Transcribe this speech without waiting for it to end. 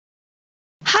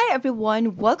Hi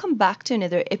everyone, welcome back to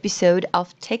another episode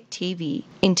of Tech TV.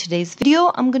 In today's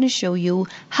video, I'm going to show you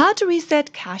how to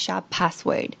reset Cash App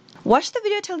password. Watch the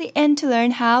video till the end to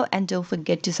learn how, and don't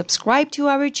forget to subscribe to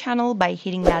our channel by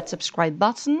hitting that subscribe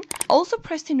button. Also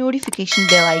press the notification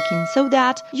bell icon so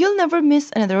that you'll never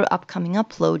miss another upcoming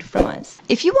upload from us.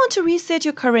 If you want to reset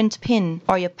your current PIN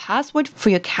or your password for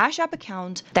your Cash App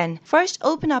account, then first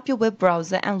open up your web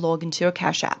browser and log into your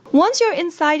Cash App. Once you're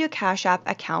inside your Cash App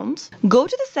account, go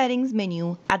to the settings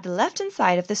menu at the left hand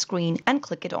side of the screen and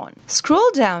click it on.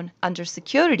 Scroll down under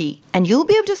security and you'll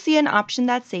be able to see an option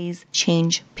that says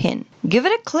change PIN. Give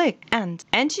it a click and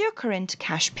enter your current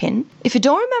cash PIN. If you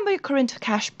don't remember your current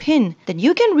cash PIN, then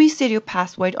you can reset your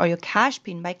password or your cash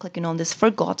PIN by clicking on this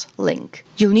forgot link.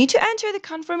 You'll need to enter the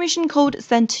confirmation code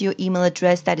sent to your email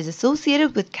address that is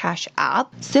associated with Cash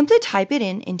App. Simply type it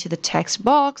into the text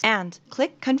box and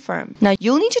click confirm. Now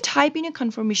you'll need to type in your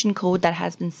confirmation code that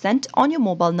has been sent on your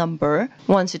mobile number.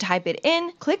 Once you type it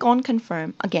in, click on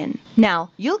confirm again. Now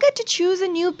you'll get to choose a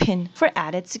new PIN for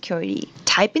added security.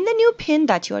 Type in the new PIN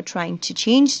that you are trying to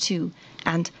change to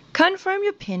and confirm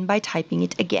your PIN by typing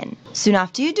it again. Soon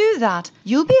after you do that,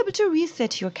 you'll be able to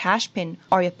reset your cash PIN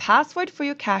or your password for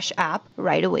your Cash App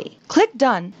right away. Click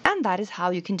done, and that is how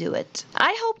you can do it.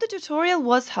 I hope the tutorial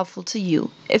was helpful to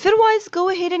you. If it was, go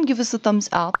ahead and give us a thumbs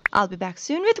up. I'll be back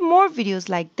soon with more videos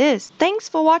like this. Thanks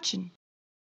for watching.